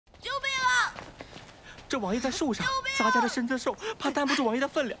这王爷在树上，咱家的身子瘦，怕担不住王爷的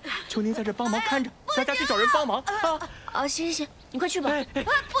分量，求您在这帮忙看着，咱家去找人帮忙啊！行，你快去吧。不行，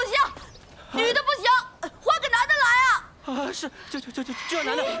女的不行，换个男的来啊！是，就要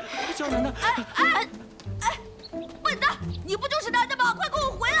男的，就要男的。笨蛋，你不就是男的吗？快给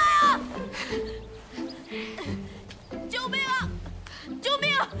我回来啊！救命啊！救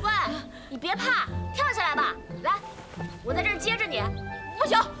命！喂，你别怕，跳下来吧。来，我在这儿接着你。不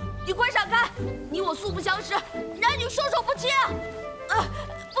行，你快闪开！你我素不相识，男女授受不亲啊！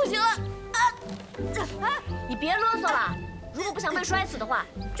不行了你别啰嗦了。如果不想被摔死的话，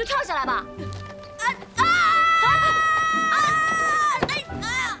就跳下来吧。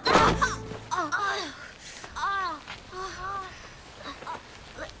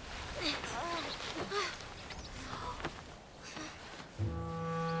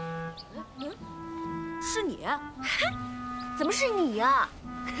是你？怎么是你呀？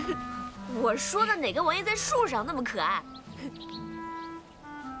我说的哪个王爷在树上那么可爱？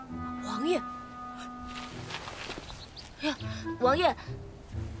王爷。呀，王爷，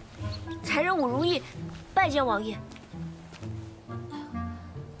才人武如意拜见王爷。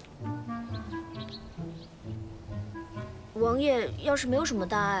王爷要是没有什么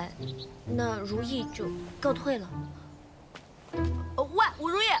大碍，那如意就告退了。喂，武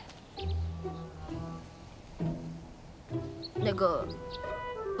如意，那个，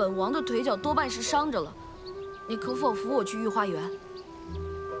本王的腿脚多半是伤着了，你可否扶我去御花园？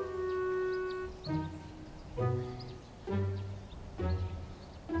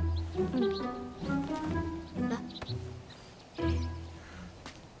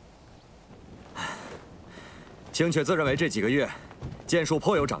青雀自认为这几个月剑术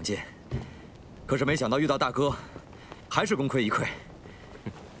颇有长进，可是没想到遇到大哥，还是功亏一篑。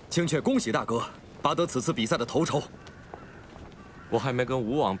青雀恭喜大哥拔得此次比赛的头筹。我还没跟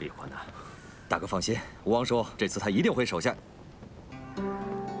吴王比划呢。大哥放心，吴王说这次他一定会手下。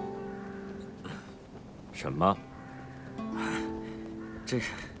什么？这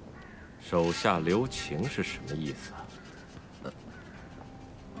手下留情是什么意思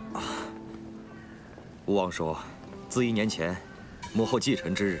啊？吴王说，自1年前母后忌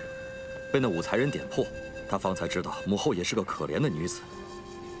辰之日，被那武才人点破，他方才知道母后也是个可怜的女子。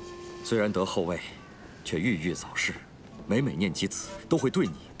虽然得后位，却郁郁早逝，每念及此，都会对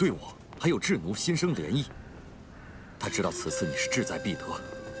你、对我，还有智奴心生怜意。他知道此次你是志在必得，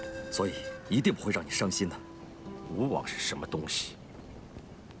所以一定不会让你伤心的。吴王是什么东西？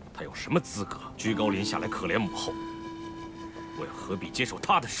他有什么资格居高临下来可怜母后？我又何必接受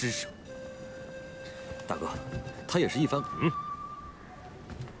他的施舍？大哥，他也是一番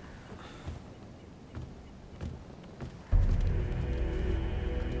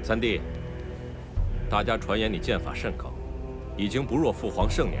三弟，大家传言你剑法甚高，已经不若父皇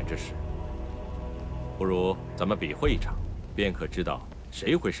盛年之时。不如咱们比会一场，便可知道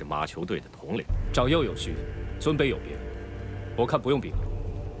谁会是麻球队的统领。长幼有序，尊卑有别，我看不用比了，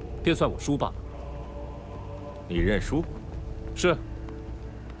便算我输罢了。你认输？是，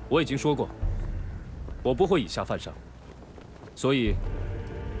我已经说过，我不会以下犯上，所以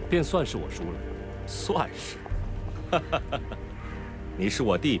便算是我输了。算是？你是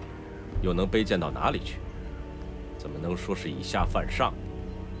我弟弟，又能卑贱到哪里去？怎么能说是以下犯上？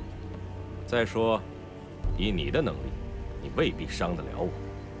再说，以你的能力，你未必伤得了我。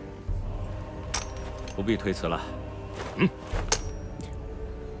不必推辞了。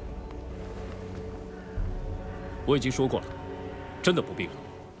我已经说过了，真的不必了。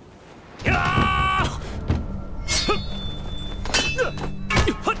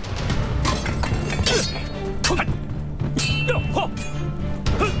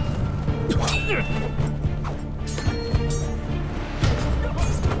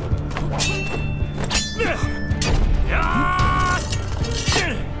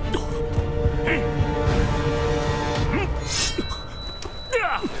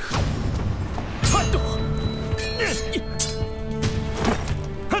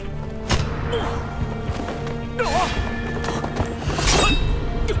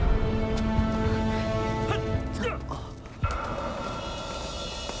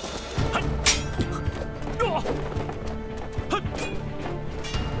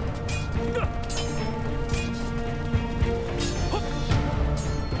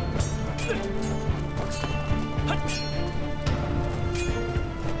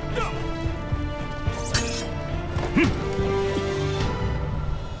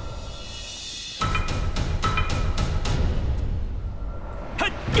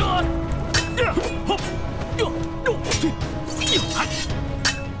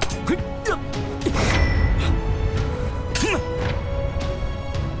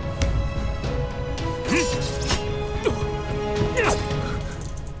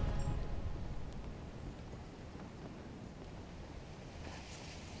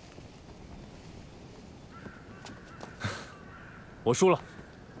我输了。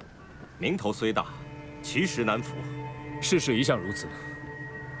名头虽大，其实难服。世事一向如此，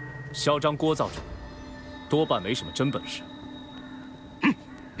嚣张聒噪者多半没什么真本事。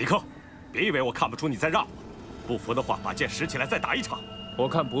李克，别以为我看不出你在让我。不服的话，把剑拾起来再打一场。我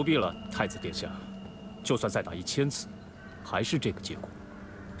看不必了，太子殿下。就算再打1000次，还是这个结果。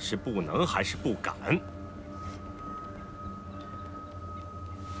是不能还是不敢？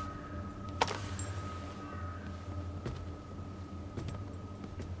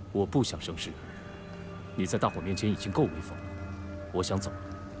我不想生事。你在大伙面前已经够威风了，我想走了。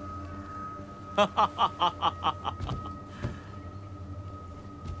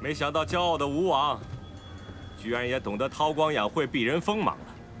没想到骄傲的吴王，居然也懂得韬光养晦、避人锋芒了。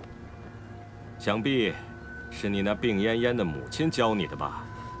想必是你那病恹恹的母亲教你的吧？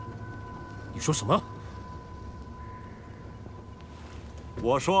你说什么？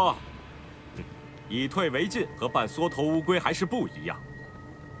我说，以退为进和扮缩头乌龟还是不一样。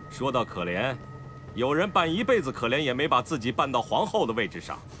说到可怜，有人扮一辈子可怜也没把自己扮到皇后的位置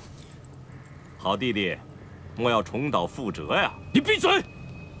上。好弟弟，莫要重蹈覆辙呀！你闭嘴！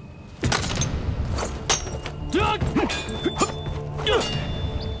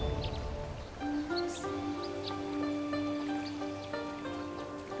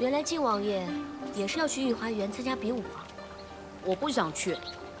原来靖王爷也是要去御花园参加比武啊！我不想去，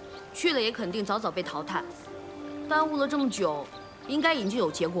去了也肯定早早被淘汰。耽误了这么久，应该已经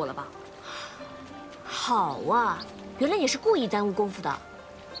有结果了吧？好啊，原来你是故意耽误功夫的。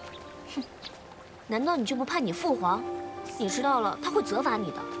哼，难道你就不怕你父皇？你知道了，他会责罚你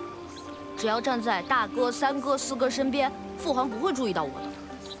的。只要站在大哥、三哥、四哥身边，父皇不会注意到我的。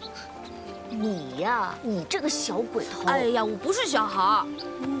你呀，你这个小鬼头！哎呀，我不是小孩。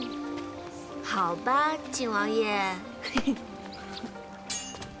好吧，靖王爷。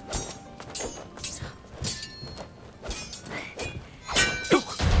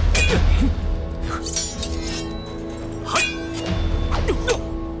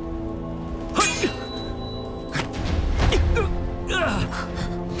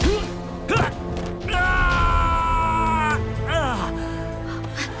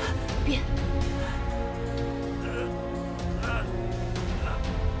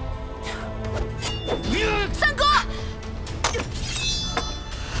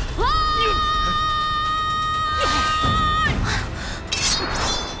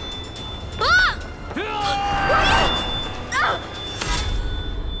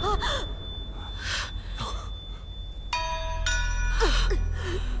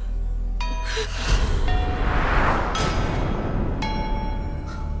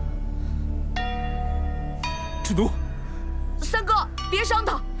之奴，三哥，别伤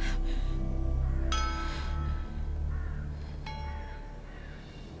他。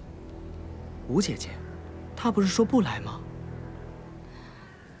吴姐姐，她不是说不来吗？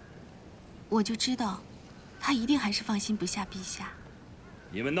我就知道，她一定还是放心不下陛下。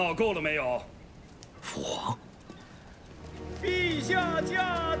你们闹够了没有？父皇，陛下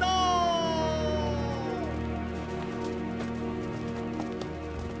驾到！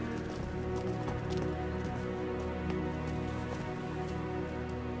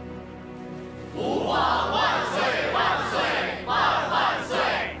父皇万岁万岁万万岁！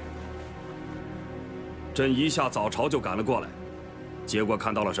朕一下早朝就赶了过来，结果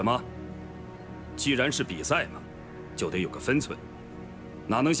看到了什么？既然是比赛嘛，就得有个分寸，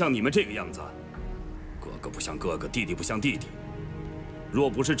哪能像你们这个样子？哥哥不像哥哥，弟弟不像弟弟。若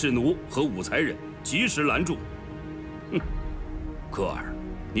不是智奴和武才人及时拦住，哼，科尔，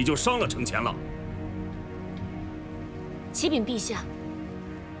你就伤了承乾了。启禀陛下，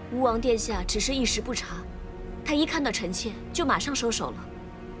吴王殿下只是一时不察，他一看到臣妾就马上收手了，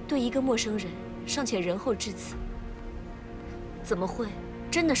对一个陌生人尚且仁厚至此，怎么会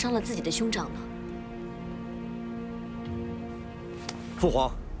真的伤了自己的兄长呢？父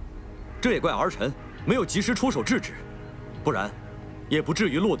皇，这也怪儿臣没有及时出手制止，不然也不至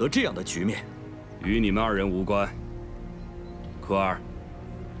于落得这样的局面。与你们二人无关。科尔，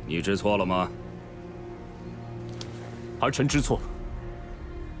你知错了吗？儿臣知错了。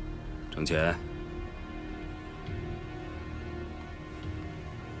承乾，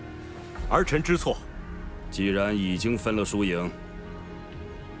儿臣知错。既然已经分了输赢，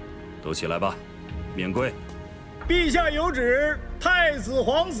都起来吧，免跪。陛下有旨，太子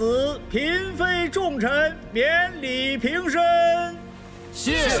皇子、嫔妃重臣免礼平身。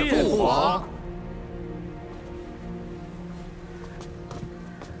谢父皇。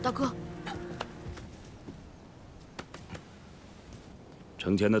大哥，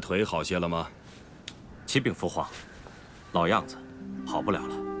承乾的腿好些了吗？启禀父皇，老样子，好不了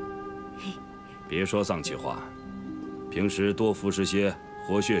了。别说丧气话，平时多服食些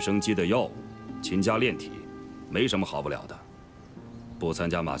活血生肌的药物，勤加练体，没什么好不了的。不参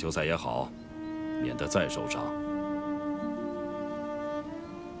加马球赛也好，免得再受伤。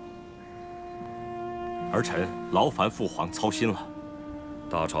儿臣劳烦父皇操心了。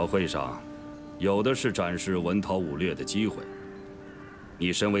大朝会上，有的是展示文韬武略的机会。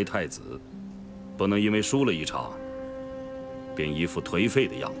你身为太子，不能因为输了一场，便一副颓废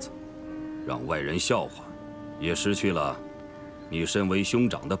的样子，让外人笑话，也失去了你身为兄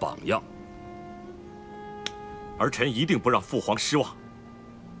长的榜样。儿臣一定不让父皇失望。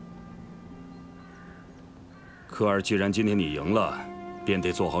科尔，既然今天你赢了，便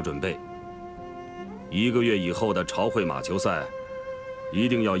得做好准备。1个月以后的朝会马球赛，一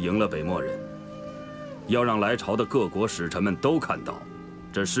定要赢了北漠人，要让来朝的各国使臣们都看到，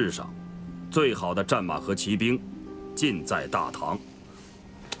这世上最好的战马和骑兵，尽在大唐。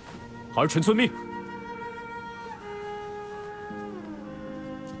儿臣遵命。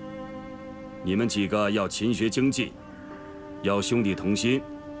你们几个要勤学精进，要兄弟同心，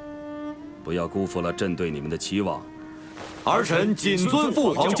不要辜负了朕对你们的期望。儿臣谨遵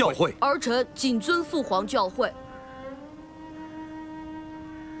父皇教诲。儿臣谨遵父皇教诲。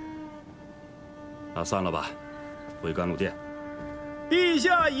那散了吧，回甘露殿。陛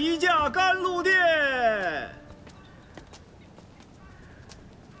下已驾甘露殿。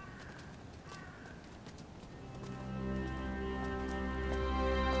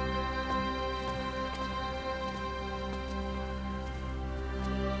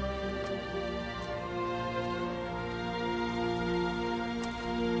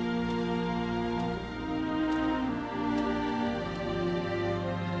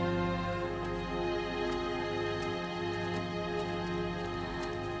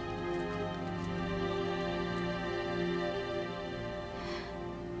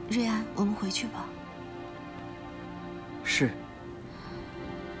瑞安，我们回去吧。是。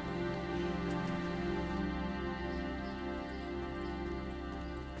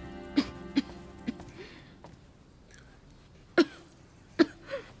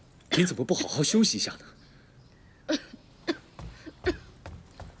你怎么不好好休息一下呢？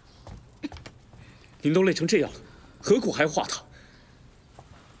您都累成这样了，何苦还要画他？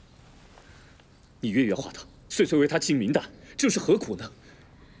你月月画他，岁岁为他尽明的，这是何苦呢？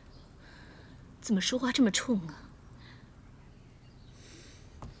怎么说话这么冲啊？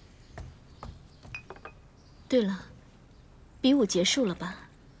对了，比武结束了吧？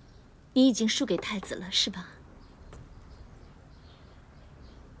你已经输给太子了，是吧？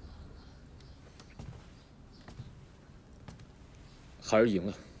孩儿赢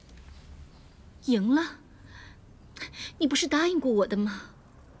了。赢了？你不是答应过我的吗？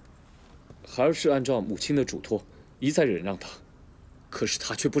孩儿是按照母亲的嘱托，一再忍让他。可是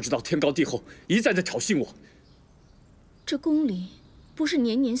他却不知道天高地厚，一再的挑衅我。这宫里不是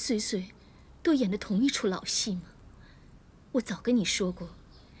年年岁岁都演的同一出老戏吗？我早跟你说过，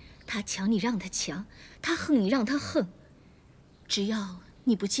他强你让他强，他横你让他横，只要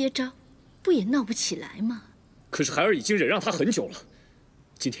你不接招，不也闹不起来吗？可是孩儿已经忍让他很久了，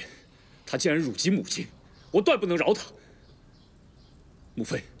今天他竟然辱及母亲，我断不能饶他。母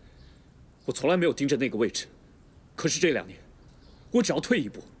妃，我从来没有盯着那个位置，可是这2年。我只要退一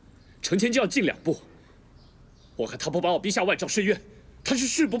步，成天就要进2步。我看他不把我逼下万丈深渊，他是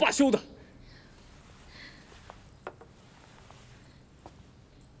誓不罢休的。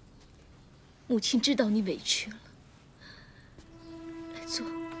母亲知道你委屈了，来坐。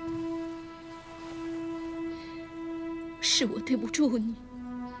是我对不住你，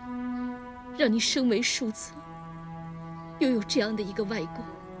让你身为庶子，又有这样的一个外公，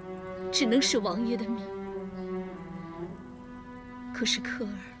只能是王爷的命。可是科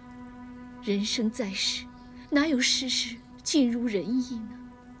尔，人生在世，哪有事事尽如人意呢？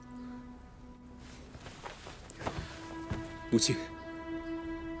母亲，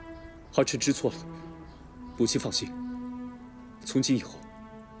儿臣知错了。母亲放心，从今以后，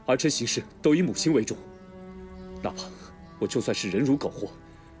儿臣行事都以母亲为重。哪怕我就算是人如狗货，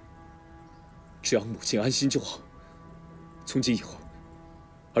只要母亲安心就好。从今以后，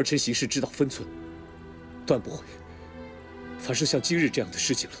儿臣行事知道分寸，断不会发生像今日这样的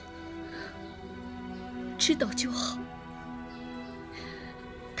事情了。知道就好，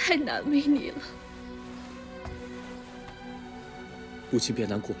太难为你了。母亲别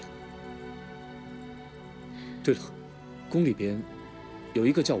难过了。对了，宫里边有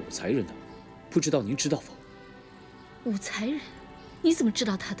一个叫武才人的，不知道您知道否？武才人，你怎么知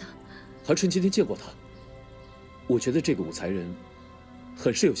道他的？儿臣今天见过他，我觉得这个武才人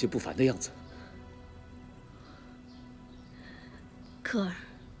很是有些不凡的样子。科尔，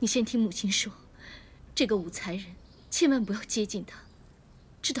你先听母亲说，这个武才人千万不要接近他，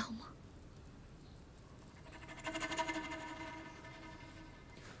知道吗？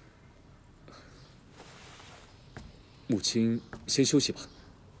母亲先休息吧，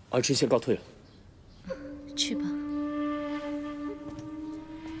儿臣先告退了。去吧。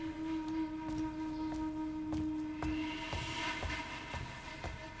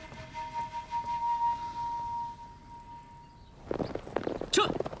撤！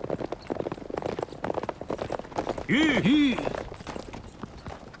玉，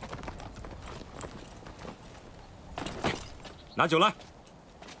拿酒来。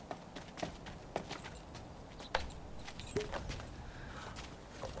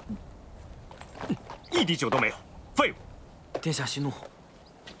 一滴酒都没有，废物！殿下息怒。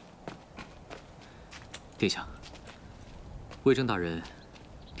殿下，魏征大人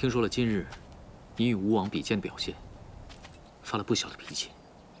听说了今日你与吴王比肩的表现，发了不小的脾气。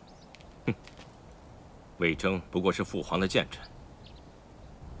哼，魏征不过是父皇的谏臣，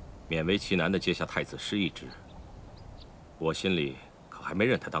勉为其难地接下太子师一职，我心里可还没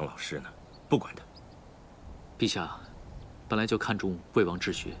认他当老师呢。不管他。陛下本来就看重魏王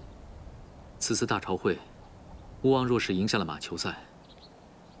治学。 此次大朝会，吴王若是赢下了马球赛，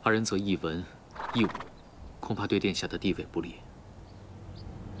二人则一文一武，恐怕对殿下的地位不利。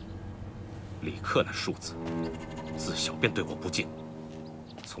李克那庶子，自小便对我不敬，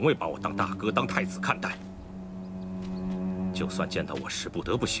从未把我当大哥、当太子看待。就算见到我时不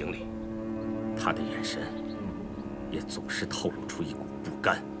得不行礼，他的眼神也总是透露出一股不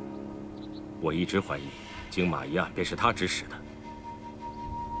甘。我一直怀疑荆马一案便是他指使的。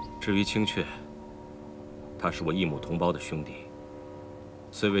 至于青雀，他是我异母同胞的兄弟，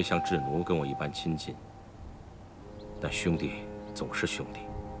虽未像智奴跟我一般亲近，但兄弟总是兄弟，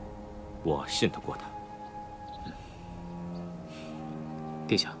我信得过他。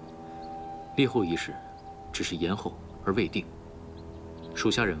殿下，列后一事只是延后而未定，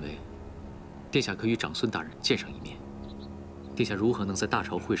属下认为，殿下可与长孙大人见上一面。殿下如何能在大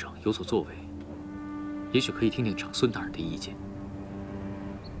朝会上有所作为？也许可以听听长孙大人的意见。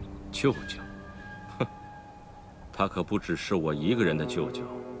 舅舅，哼，他可不只是我一个人的舅舅。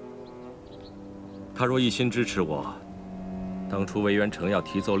他若一心支持我，当初魏元成要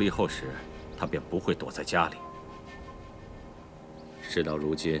提奏立后时，他便不会躲在家里。事到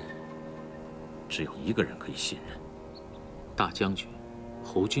如今，只有一个人可以信任。大将军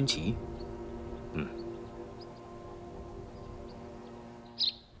侯君集。嗯。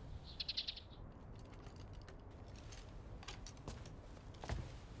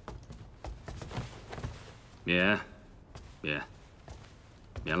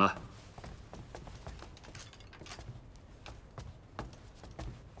 免了。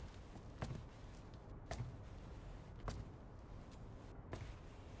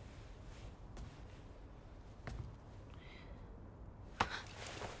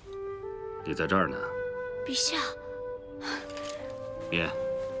你在这儿呢。陛下。免。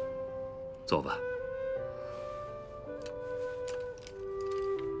坐吧。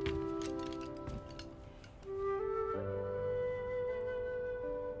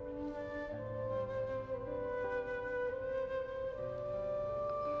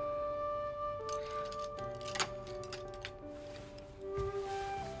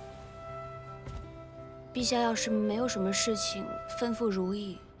 陛下要是没有什么事情吩咐如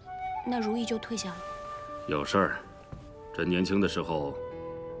意，那如意就退下了。有事儿，朕年轻的时候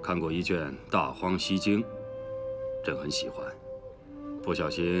看过一卷《大荒西经》，朕很喜欢，不小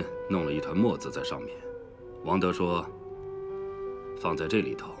心弄了一团墨字在上面。王德说放在这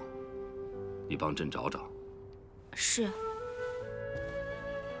里头，你帮朕找找。是。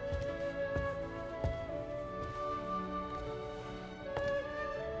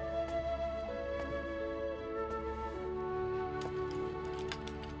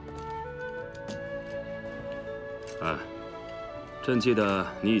 哎，朕记得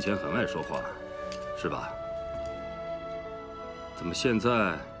你以前很爱说话，是吧？怎么现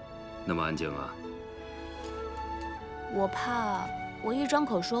在那么安静啊？我怕我一张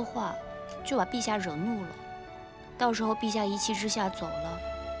口说话，就把陛下惹怒了，到时候陛下一气之下走了，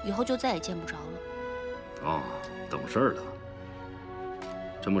以后就再也见不着了。哦，懂事儿了。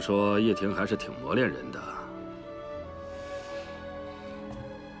这么说，叶婷还是挺磨练人的。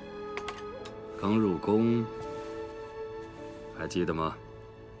刚入宫。 还记得吗？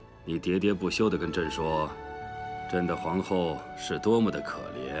你喋喋不休地跟朕说，朕的皇后是多么的可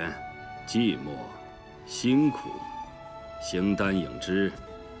怜、寂寞、辛苦、形单影只，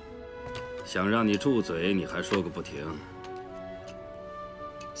想让你住嘴，你还说个不停。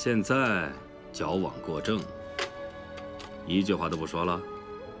现在矫枉过正，一句话都不说了。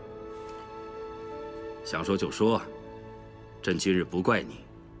想说就说，朕今日不怪你。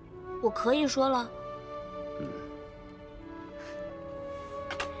我可以说了。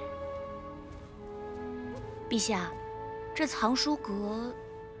陛下，这藏书阁，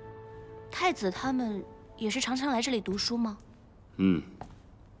太子他们也是常常来这里读书吗？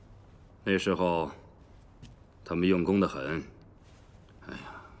那时候他们用功得很。哎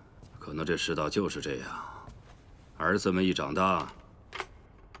呀，可能这世道就是这样，儿子们一长大，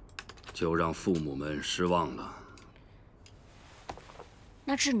就让父母们失望了。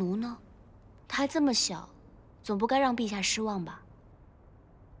那智奴呢？他还这么小，总不该让陛下失望吧？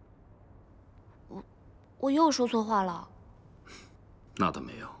我又说错话了。那倒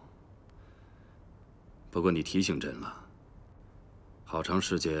没有。不过你提醒朕了，好长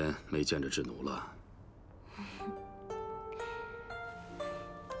时间没见着智奴了。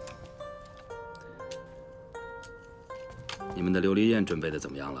你们的琉璃宴准备的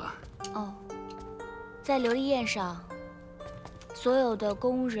怎么样了？哦，在琉璃宴上，所有的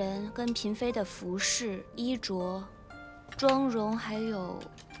宫人跟嫔妃的服饰、衣着、妆容，还有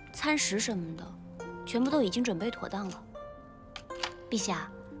餐食什么的，全部都已经准备妥当了。陛下，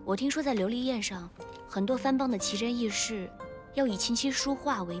我听说在琉璃宴上，很多藩邦的奇珍异士要以琴棋书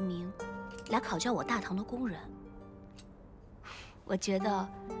画为名，来考教我大唐的宫人。我觉得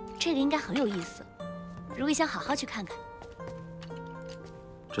这个应该很有意思，如意想好好去看看。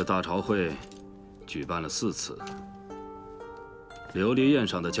这大朝会举办了4次，琉璃宴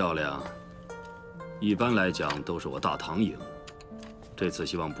上的较量，一般来讲都是我大唐赢，这次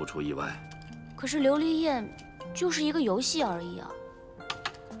希望不出意外。可是琉璃宴就是一个游戏而已啊，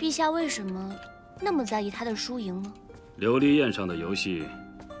陛下为什么那么在意他的输赢呢？琉璃宴上的游戏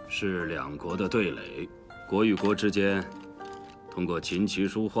是2国的对垒，国与国之间通过琴棋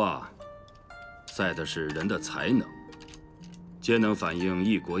书画赛的是人的才能，皆能反映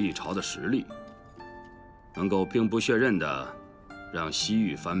一国一朝的实力，能够兵不血刃地让西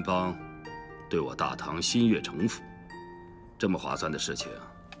域藩邦对我大唐心悦诚服，这么划算的事情，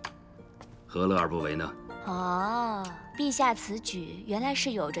何乐而不为呢？哦，陛下此举原来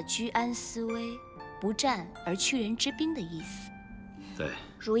是有着居安思危、不战而屈人之兵的意思。对，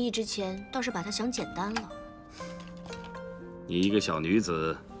如意之前倒是把它想简单了。你一个小女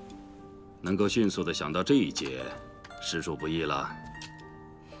子，能够迅速地想到这一节，实属不易了。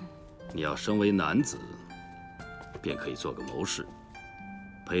你要身为男子，便可以做个谋士，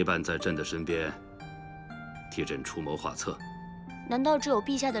陪伴在朕的身边，替朕出谋划策。难道只有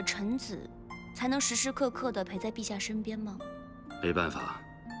陛下的臣子才能时时刻刻地陪在陛下身边吗？没办法，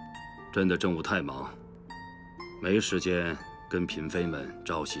朕的政务太忙，没时间跟嫔妃们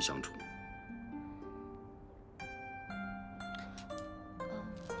朝夕相处。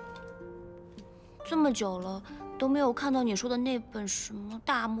这么久了都没有看到你说的那本什么《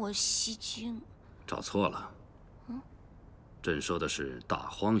大漠西经》。找错了。朕说的是《大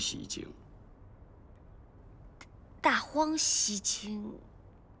荒西经》。大荒西经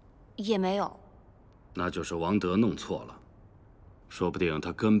也没有。那就是王德弄错了，说不定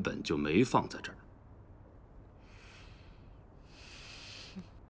他根本就没放在这儿。